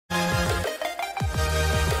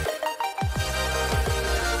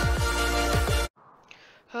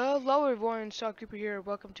everyone, Creeper here.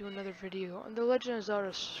 Welcome to another video on the Legend of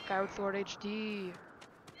Zelda Skyward HD.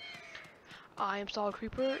 I am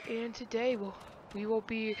Creeper, and today we will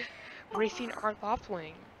be racing our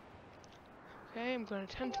Loftwing. Okay, I'm going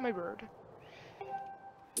to tend to my bird.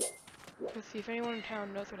 Let's see if anyone in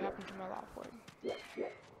town knows what happened to my Loftwing. Yep,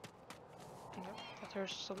 but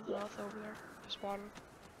there's something else over there. Just water.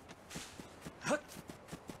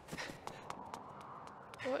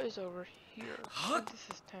 What is over here? I think this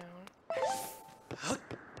is town.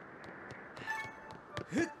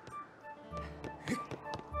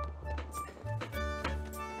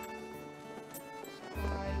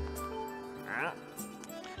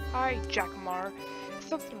 Hi, Jackmar. Is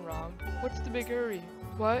something wrong? What's the big hurry?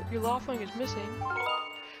 What? Your Loftwing is missing?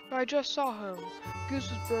 But I just saw him.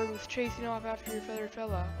 Goose's bird was chasing off after your feathered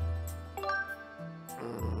fella.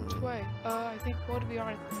 Which way? I think, well, to be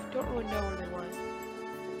honest, don't really know where they went.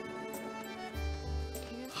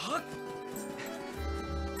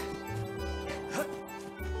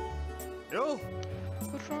 Yo!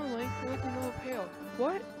 What's wrong, Link? You're looking a little pale.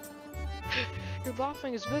 What? Your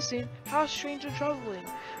Loftwing is missing? How strange and troubling.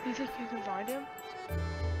 Do you think you can find him?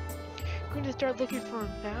 You're going to start looking for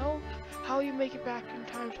him now? How will you make it back in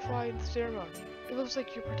time to fly in the ceremony? It looks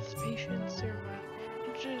like your participation in the ceremony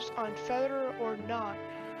hinges on feather or not.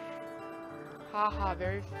 Haha,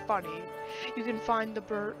 very funny. You can find the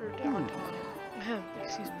bird on time.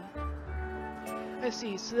 Excuse me. I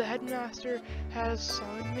see, so the headmaster has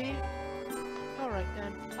summoned me? Alright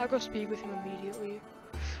then, I'll go speak with him immediately.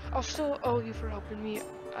 I'll still owe you for helping me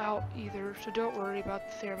out either, so don't worry about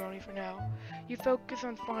the ceremony for now. You focus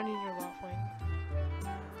on finding your Loftwing.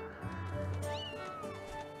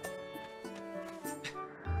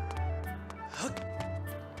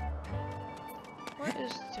 What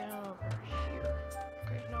is down over here?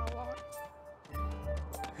 Okay, not a lot.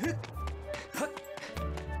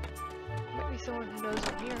 Might be someone who knows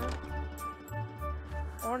I'm here.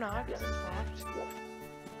 Or not, because it's locked.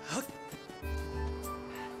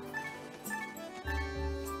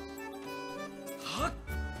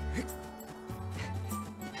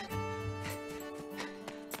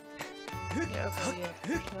 Yeah, okay, yeah.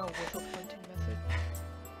 There's no whistle pointing method.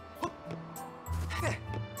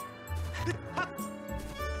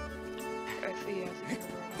 I see, yeah,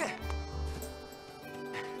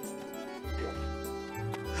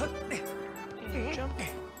 I see. And jump.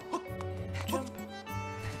 Jump.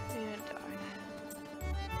 And die.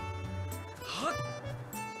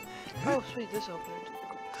 Oh, sweet, this opened.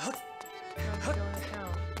 Now I'm going to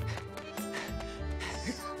town.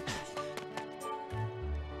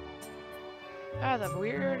 Ah, that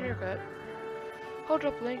weird haircut. Hold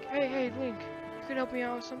up, Link. Hey, Link. You can help me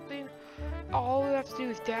out with something? All we have to do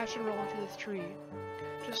is dash and roll into this tree.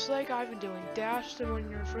 Just like I've been doing. Dash, and when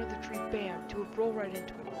you're in front of the tree, bam, to roll right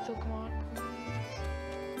into it. So come on, please.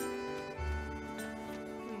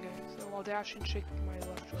 Okay, so while dashing, shake my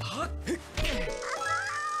left foot.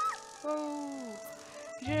 Whoa!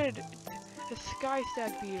 You did! A sky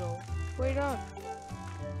stag beetle. Wait up!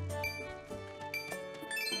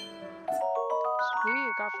 Sweet,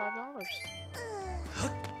 I got $5.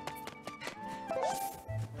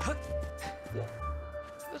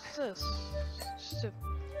 What's this? Just a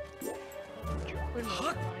windmill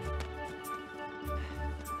mine.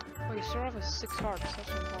 Oh, you start off with 6 hearts, that's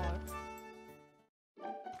what I thought.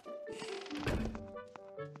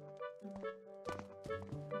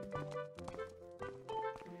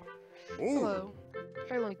 Hello.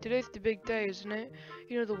 Hey Link, today's the big day, isn't it?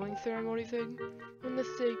 You know, the wing ceremony thing? Win this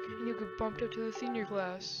thing, and you'll get bumped up to the senior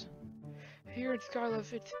class. Here in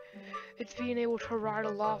Skylift, it's being able to ride a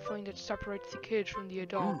Loftwing that separates the kids from the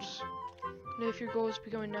adults. And if your goal is to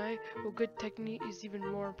become a knight, well, good technique is even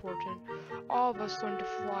more important. All of us learn to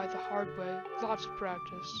fly the hard way, lots of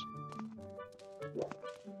practice.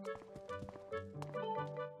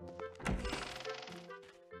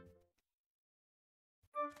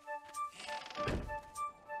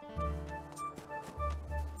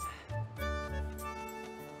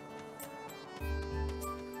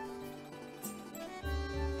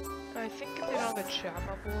 I think if they don't have a chat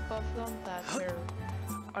bubble above them, that they're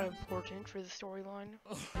unimportant for the storyline.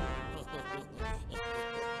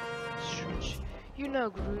 Stretch. You know,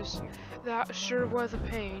 Groose, that sure was a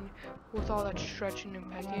pain with all that stretching and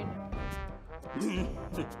pecking.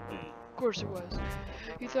 Of course it was.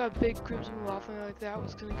 You thought a big crimson Loftwing like that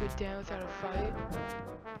was gonna go down without a fight?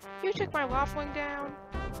 You took my Loftwing down?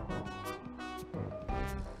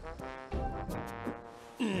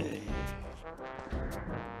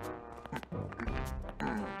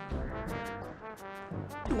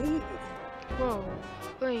 Whoa.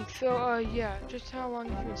 Link, so, yeah, just how long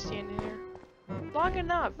have you been standing there? Long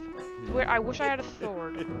enough. Wait, I wish I had a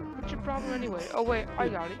sword. What's your problem anyway? Oh wait, I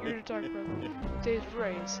got it. You're talking about Dave's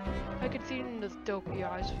race. I can see it in those dopey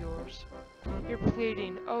eyes of yours. You're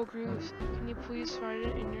pleading. Oh, Groose, can you please find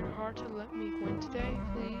it in your heart to let me win today,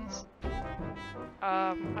 please?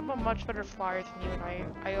 I'm a much better flyer than you,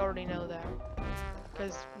 and I already know that.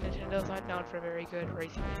 Because Nintendo's not known for very good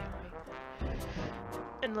racing AI.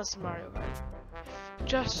 Unless in Mario Kart.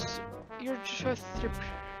 You're just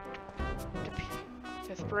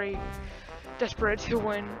desperate to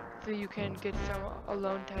win so you can get some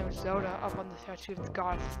alone time with Zelda up on the statue of the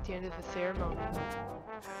gods at the end of the ceremony.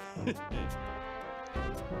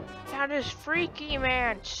 That is freaky,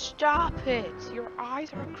 man! Stop it! Your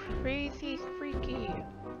eyes are crazy freaky.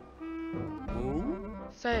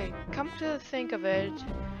 Say, come to think of it,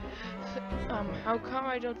 how come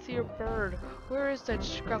I don't see your bird? Where is that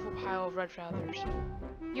scruffle pile of red feathers?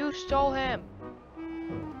 You stole him!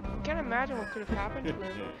 I can't imagine what could have happened to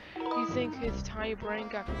him. Do you think his tiny brain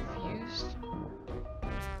got confused?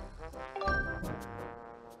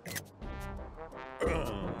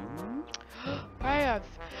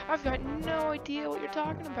 I've got no idea what you're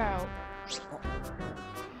talking about.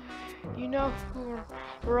 You know,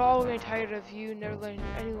 we're all getting tired of you never letting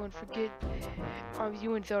anyone forget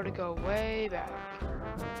you and Zelda go way back.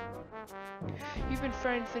 You've been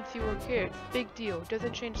friends since you were kids. Big deal.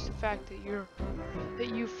 Doesn't change the fact that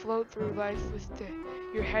you float through life with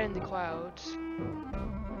your head in the clouds.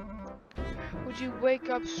 Would you wake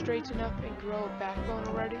up, straighten up, and grow a backbone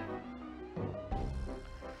already?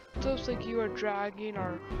 It looks like you are dragging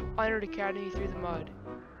our honored academy through the mud.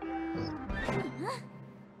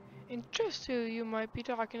 And just who you might be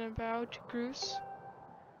talking about, Groose?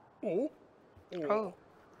 Oh,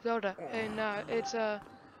 Zelda, and it's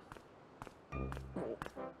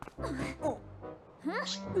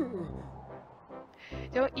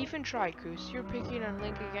Don't even try, Groose. You're picking on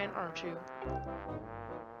Link again, aren't you?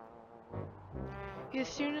 He's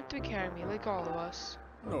a student at the academy, like all of us.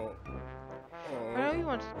 No.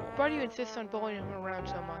 Why do you insist on bullying him around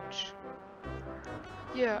so much?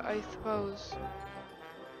 Yeah, I suppose.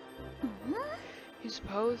 You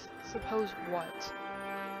suppose? Suppose what?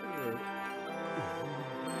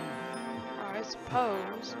 I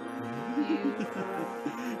suppose you...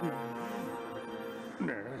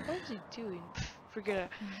 What is he doing? Forget it.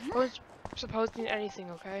 I was supposing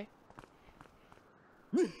anything, okay?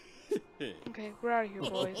 Okay, we're out of here,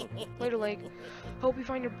 boys. Later, Lake. Hope you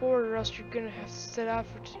find your board, or else you're gonna have to set out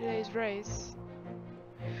for today's race.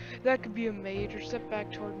 That could be a major step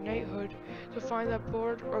back toward knighthood. So find that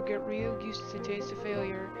board, or get real used to the taste of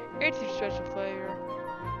failure. It's your special player.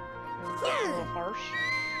 A little harsh.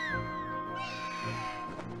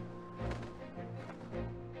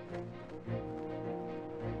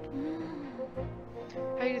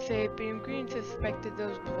 How do you say it, but Green suspected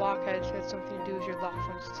those blockheads had something to do with your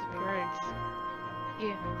Loftwing's disappearance.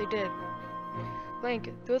 Yeah, they did.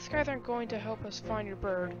 Link, those guys aren't going to help us find your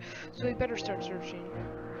bird, so we better start searching.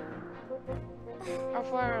 I'll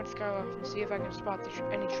fly around Skyward and see if I can spot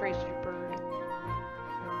any trace of your bird.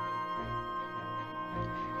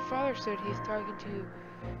 Father said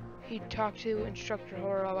he'd talk to Instructor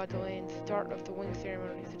Horror about delaying the start of the wing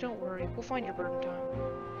ceremony, so don't worry, we'll find your bird in time.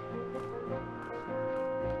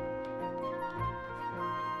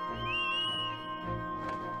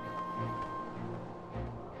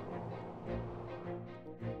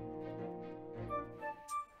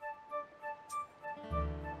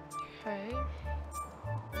 Okay.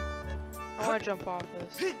 I want to jump off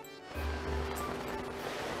this.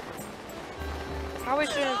 Probably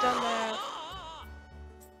shouldn't have done that.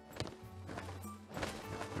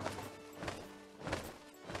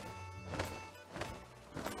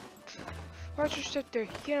 Why'd you sit there? You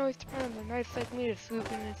can't always depend on the knights like me to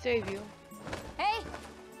swoop in and save you. Hey!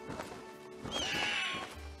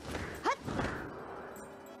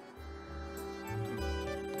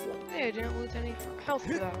 Hey, I didn't lose any health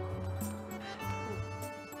for that.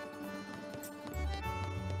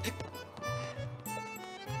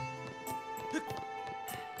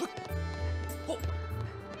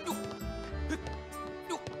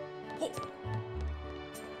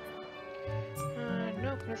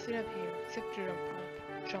 Nope, nothing up here, except a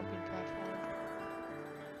jumping platform.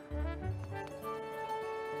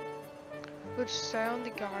 Which sound the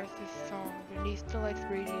goddess's song beneath the light's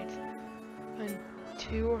radiance, and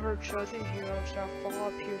two of her chosen heroes shall fall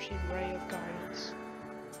a piercing ray of guidance.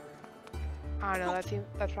 I don't know,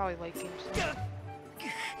 that's probably late game stuff.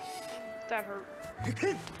 That hurt.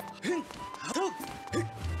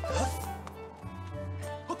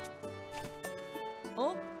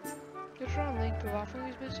 Oh? You're What's wrong, Link? The Loftwing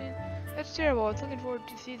is missing? That's terrible. I was looking forward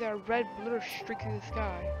to see that red blur streak through the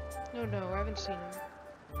sky. No, I haven't seen him.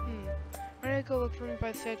 Why don't I go look for him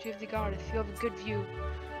by the statue of the goddess? You'll have a good view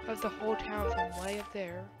of the whole town from way up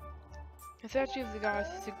there. The statue of the goddess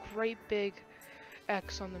is a great big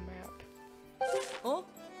X on the map. Oh?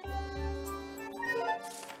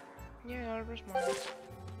 Yeah, not a response.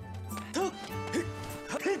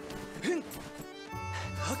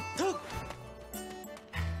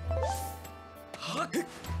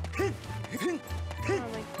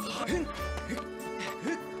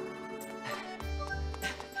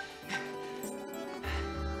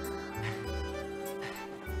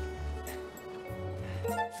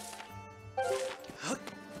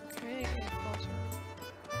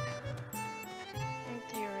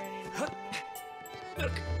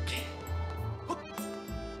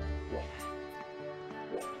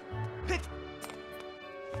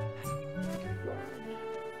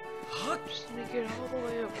 Just make it all the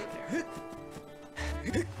way over there.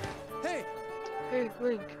 Hey,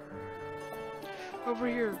 Link. Over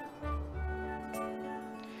here.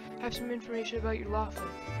 I have some information about your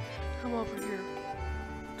Loftwing. Come over here.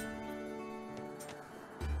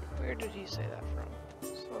 Where did he say that from?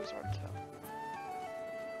 It's always hard to tell.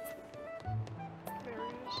 There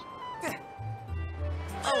he is.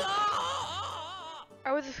 Oh!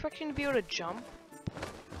 I was expecting to be able to jump.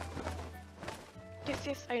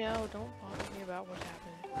 Yes, I know. Don't bother me about what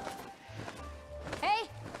happened. Hey!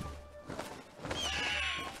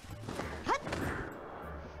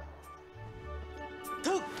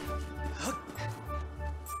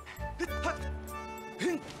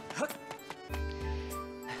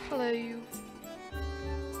 Hello, you.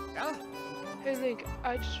 Yeah? Hey, Link.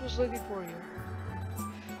 I just was looking for you.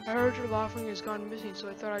 I heard your Loftwing has gone missing, so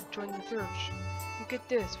I thought I'd join the search. And get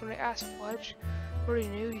this, when I asked Fletch what he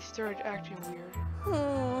knew, he started acting weird.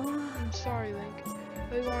 I'm sorry, Link.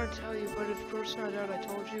 I really wanted to tell you, but if Groose found out I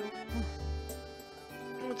told you,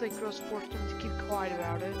 it looks like Groose forced him to keep quiet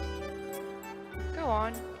about it. Go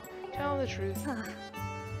on, tell him the truth.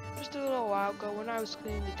 Just a little while ago, when I was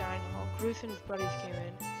cleaning the dining hall, Groose and his buddies came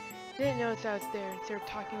in. They didn't notice I was there, and they were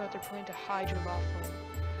talking about their plan to hide your Loftwing.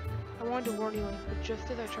 I wanted to warn you, Link, but just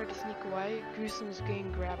as I tried to sneak away, Groose and his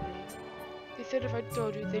gang grabbed me. They said if I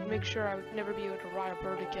told you, they'd make sure I would never be able to ride a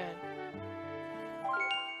bird again.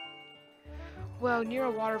 Well, near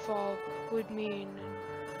a waterfall would mean...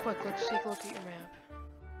 Quick, let's take a look at your map.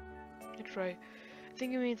 That's right. I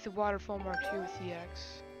think it means the waterfall marked here with the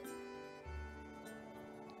X.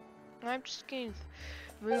 I'm just getting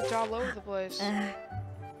moved all over the place. How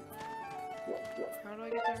do I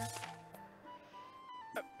get there?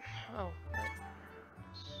 Oh.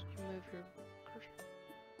 You move your cursor.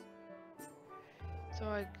 So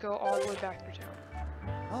I go all the way back to town.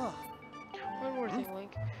 Oh. One more thing,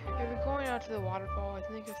 Link. If you're going out to the waterfall, I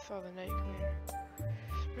think I saw the Night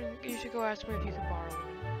Commander. You should go ask him if you can borrow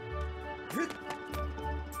one.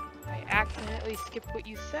 I accidentally skipped what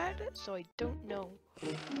you said, so I don't know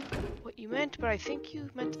what you meant, but I think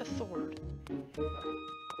you meant a sword.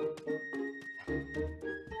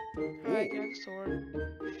 Alright, got a sword.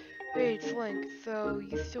 Wait, it's Link, so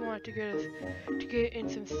you still want to get in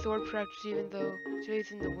some sword practice even though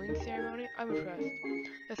today's in the wing ceremony? I'm impressed.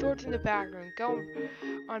 The sword's in the back room. Go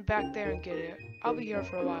on back there and get it. I'll be here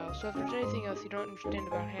for a while, so if there's anything else you don't understand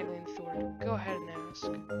about handling the sword, go ahead and ask.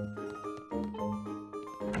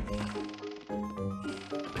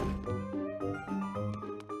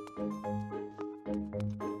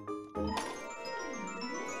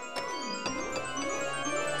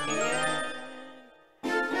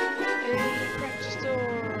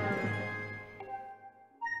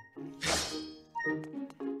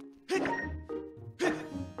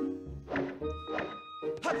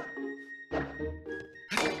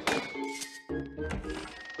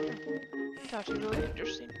 That's actually really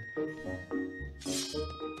interesting.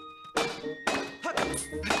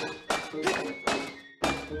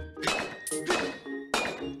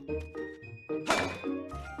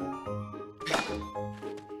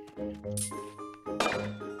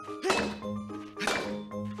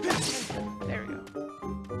 There we go.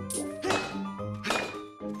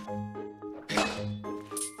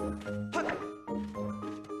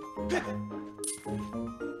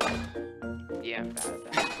 Yeah, I'm bad at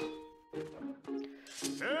that.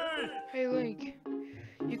 Hey Link,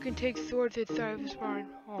 you can take swords outside of this barn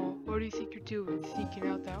hall. What do you think you're doing? Sneaking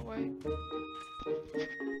out that way?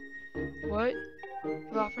 What?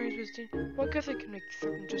 Loftwing is visiting. Well, I guess I can make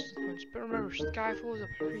certain just as much, but remember, Skyfall is a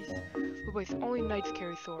priest who believes only knights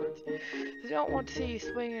carry swords. I don't want to see you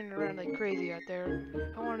swinging around like crazy out there.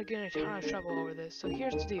 I want to get in a ton of trouble over this, so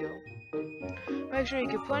here's the deal. Make sure you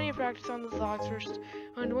get plenty of practice on the logs first,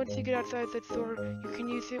 and once you get outside that sword, you can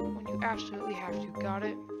use it when you absolutely have to. Got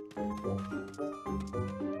it?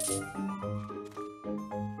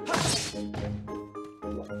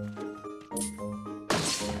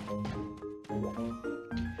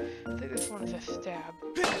 I think this one is a stab.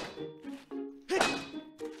 There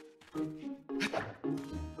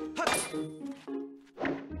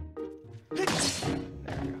we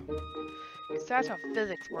go. 'Cause that's how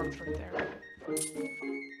physics works right there.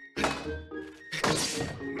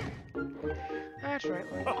 That's right,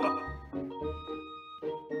 Link.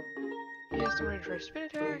 Yes, I'm ready to try spin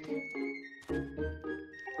attack.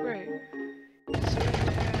 Great. Spin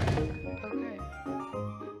attack. Okay.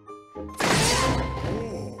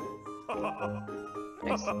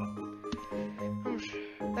 Nice.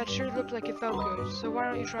 That sure looked like it felt good, so why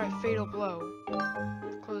don't you try Fatal Blow?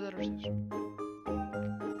 Close that or system.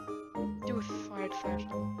 Do a slide slash.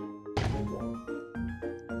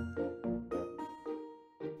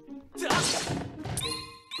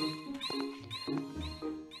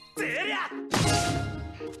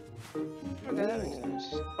 Okay, that makes sense.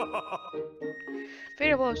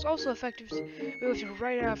 Fatal Blow is also effective moves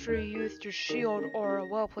right after you use your shield or a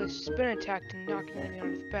well-placed spin attack to knock an enemy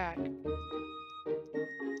on its back.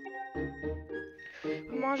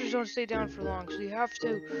 But monsters don't stay down for long, so you have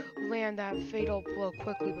to land that Fatal Blow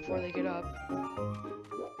quickly before they get up.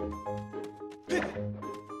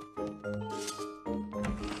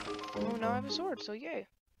 Oh, now I have a sword, so yay.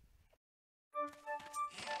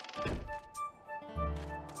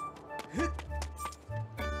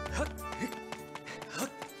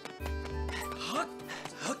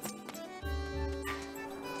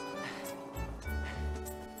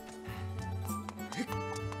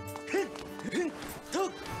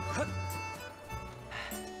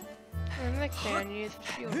 And next thing I need is a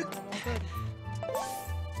shield, and I'm all good.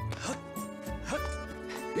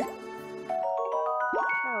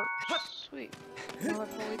 Heart. Sweet. Now I have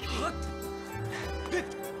full HP.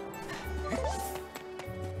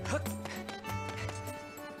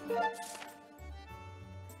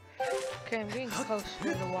 Okay, I'm getting close to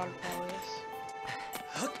where the waterfall is.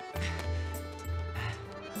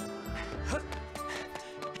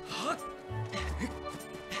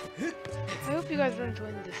 I hope you guys are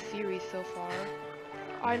enjoying this series so far.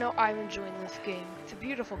 I know I'm enjoying this game. It's a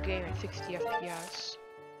beautiful game at 60 FPS.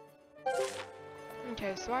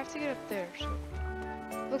 Okay, so I have to get up there, so...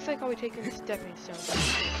 Looks like I'll be taking the stepping stone.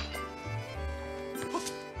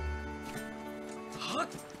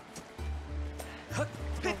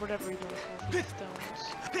 Or whatever you want to call these stones.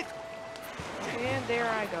 And there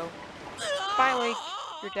I go. Finally,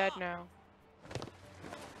 you're dead now.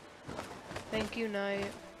 Thank you,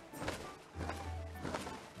 Knight.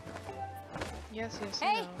 Yes, yes, Hey.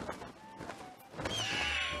 I know.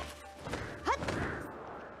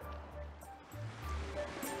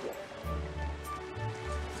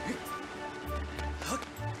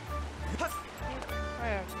 I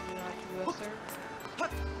actually do not do this, sir.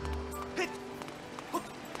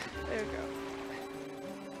 There we go.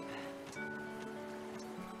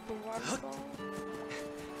 The waterfall.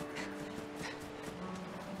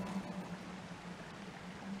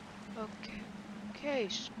 Okay. Okay,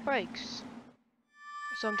 spikes.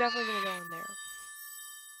 So I'm definitely gonna go in there.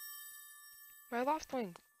 My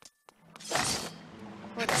Loftwing.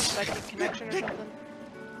 What, psychic connection or something?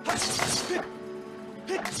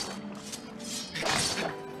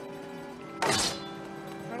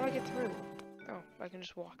 How do I get through? Oh, I can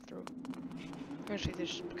just walk through. Actually, they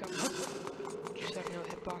just become... just have no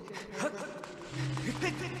hitboxes.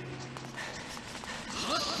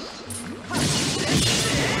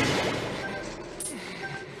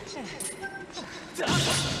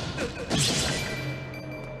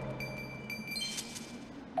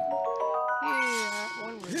 Yeah,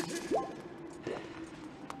 one room.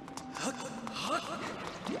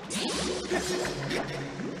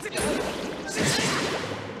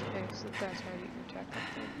 Okay, so that's how you can attack that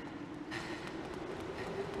thing.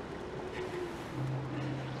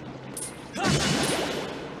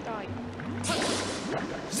 Die.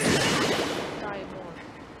 Die more.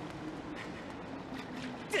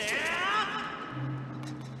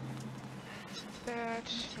 That.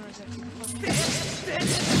 Or is that?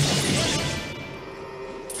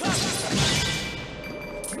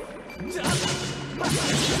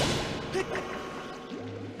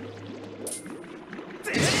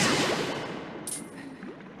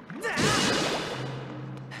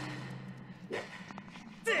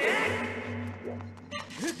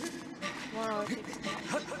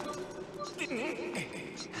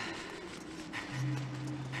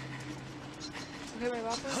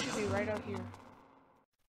 Loftwing should be right out here.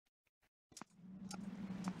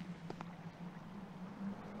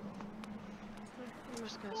 I'm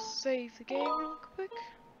just gonna save the game real quick.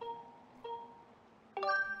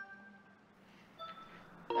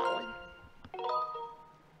 That one.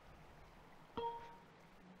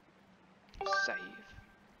 Save.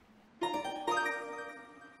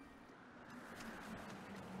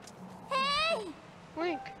 Hey!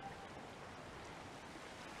 Link!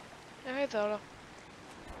 Oh, hey, Zelda.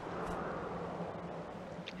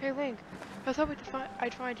 Hey, Link. I thought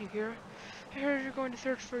I'd find you here. I heard you're going to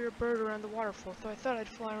search for your bird around the waterfall, so I thought I'd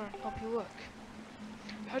fly around and help you look.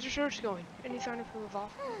 How's your search going? Any sign of a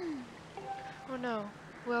Loftwing? Oh no.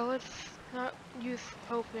 Well, let's not use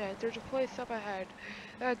hope yet. There's a place up ahead.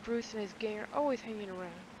 That Groose and his gang are always hanging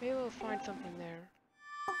around. Maybe we'll find something there.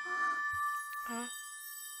 Huh?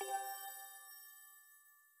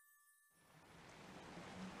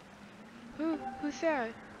 Who's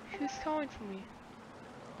that? Who's calling for me?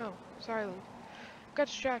 Oh, sorry, Link. Got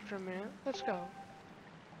distracted for a minute. Let's go.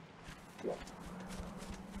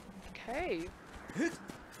 Okay.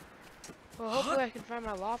 Well, hopefully I can find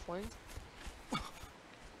my Loftwing.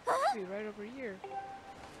 Be right over here.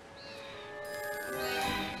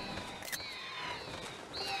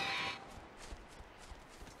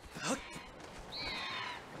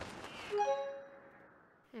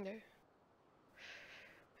 Okay.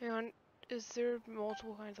 Hang on. Is there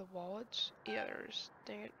multiple kinds of wallets? Yeah, there is.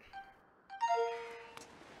 Dang it.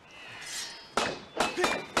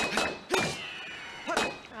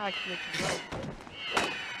 I can make you right.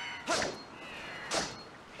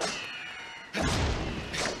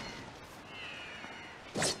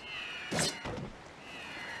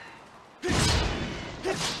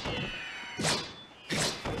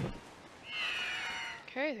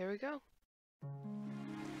 Okay, there we go.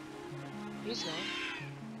 He's gone.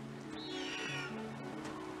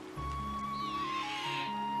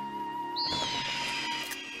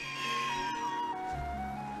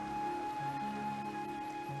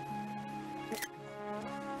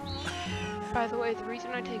 By the way, the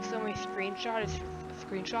reason I take so many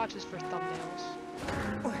screenshots is for thumbnails.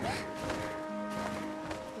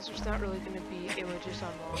 Because there's not really going to be images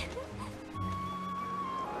unlocked.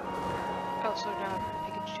 Also, now I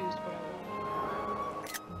can choose what I want.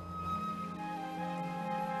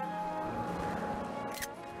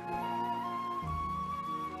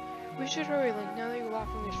 We should hurry, Link. Now that your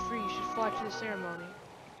Loftwing is free, you should fly to the ceremony.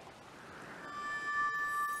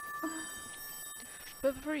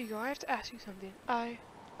 But before you go, I have to ask you something. I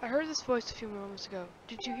heard this voice a few moments ago.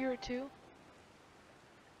 Did you hear it too?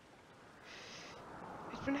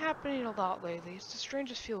 It's been happening a lot lately. It's the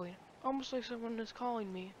strangest feeling. Almost like someone is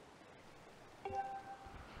calling me.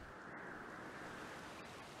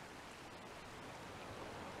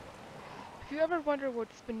 Have you ever wondered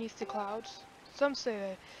what's beneath the clouds? Some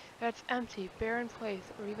say that it's empty, barren place,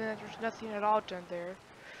 or even that there's nothing at all down there.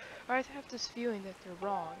 I have this feeling that they're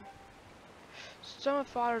wrong. Some of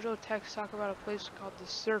Father's old texts talk about a place called the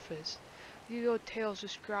Surface. These old tales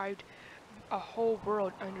described a whole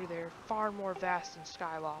world under there, far more vast than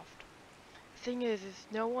Skyloft. The thing is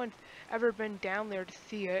no one's ever been down there to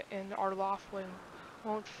see it, and our Loftwing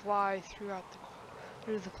won't fly through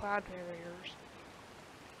the cloud barriers.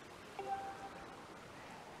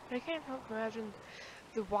 I can't help imagine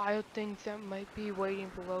the wild things that might be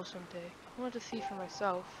waiting below someday. I want to see for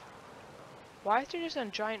myself. Why is there just a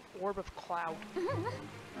giant orb of cloud?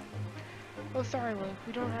 Oh, sorry, Link.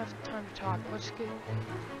 We don't have time to talk. Let's get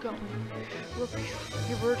going. Look,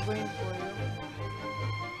 your bird's waiting for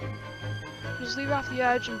you. Just leave off the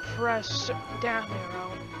edge and press down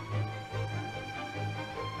arrow.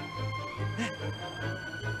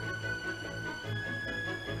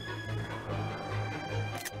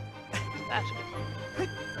 That's it.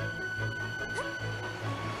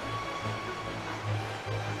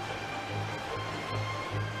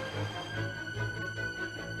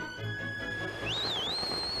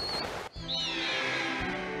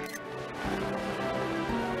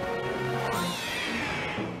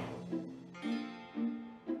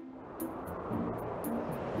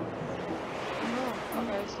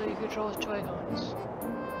 So you control his Joy-Cons.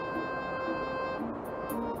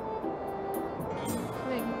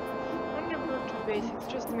 Wait, run your bird to basics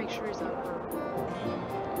just to make sure he's not hurt.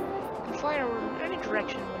 You can fly in any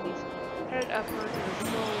direction when he's headed upwards at a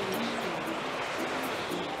slowly speed.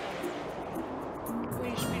 When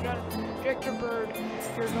you speed up, direct your bird,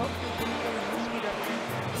 speed up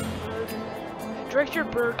again. Direct your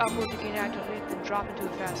bird upwards to gain activate, then drop into a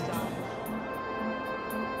fast dive.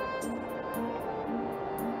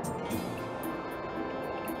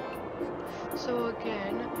 So So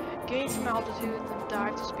again, gain some altitude, then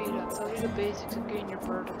dive to speed up. Those are the basics of getting your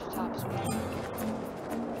bird up to top speed.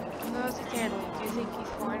 So how's he handling? Do you think he's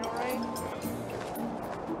flying alright?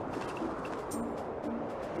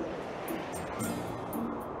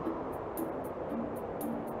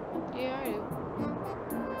 Yeah, I do.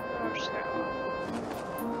 I'm just gonna go.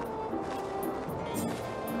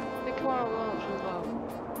 I think I want to roll too low.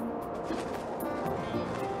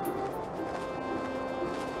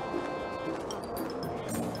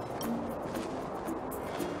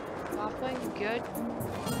 Loftwing, good.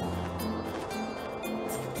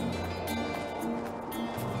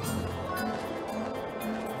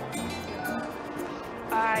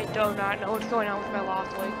 I do not know what's going on with my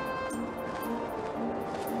Loftwing.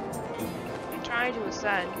 I'm trying to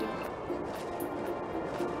ascend.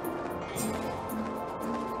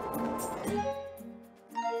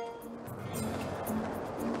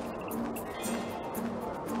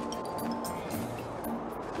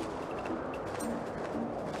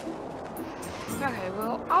 Okay,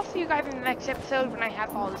 well, I'll see you guys in the next episode when I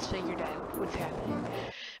have all this figured out, what's happening.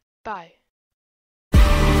 Bye.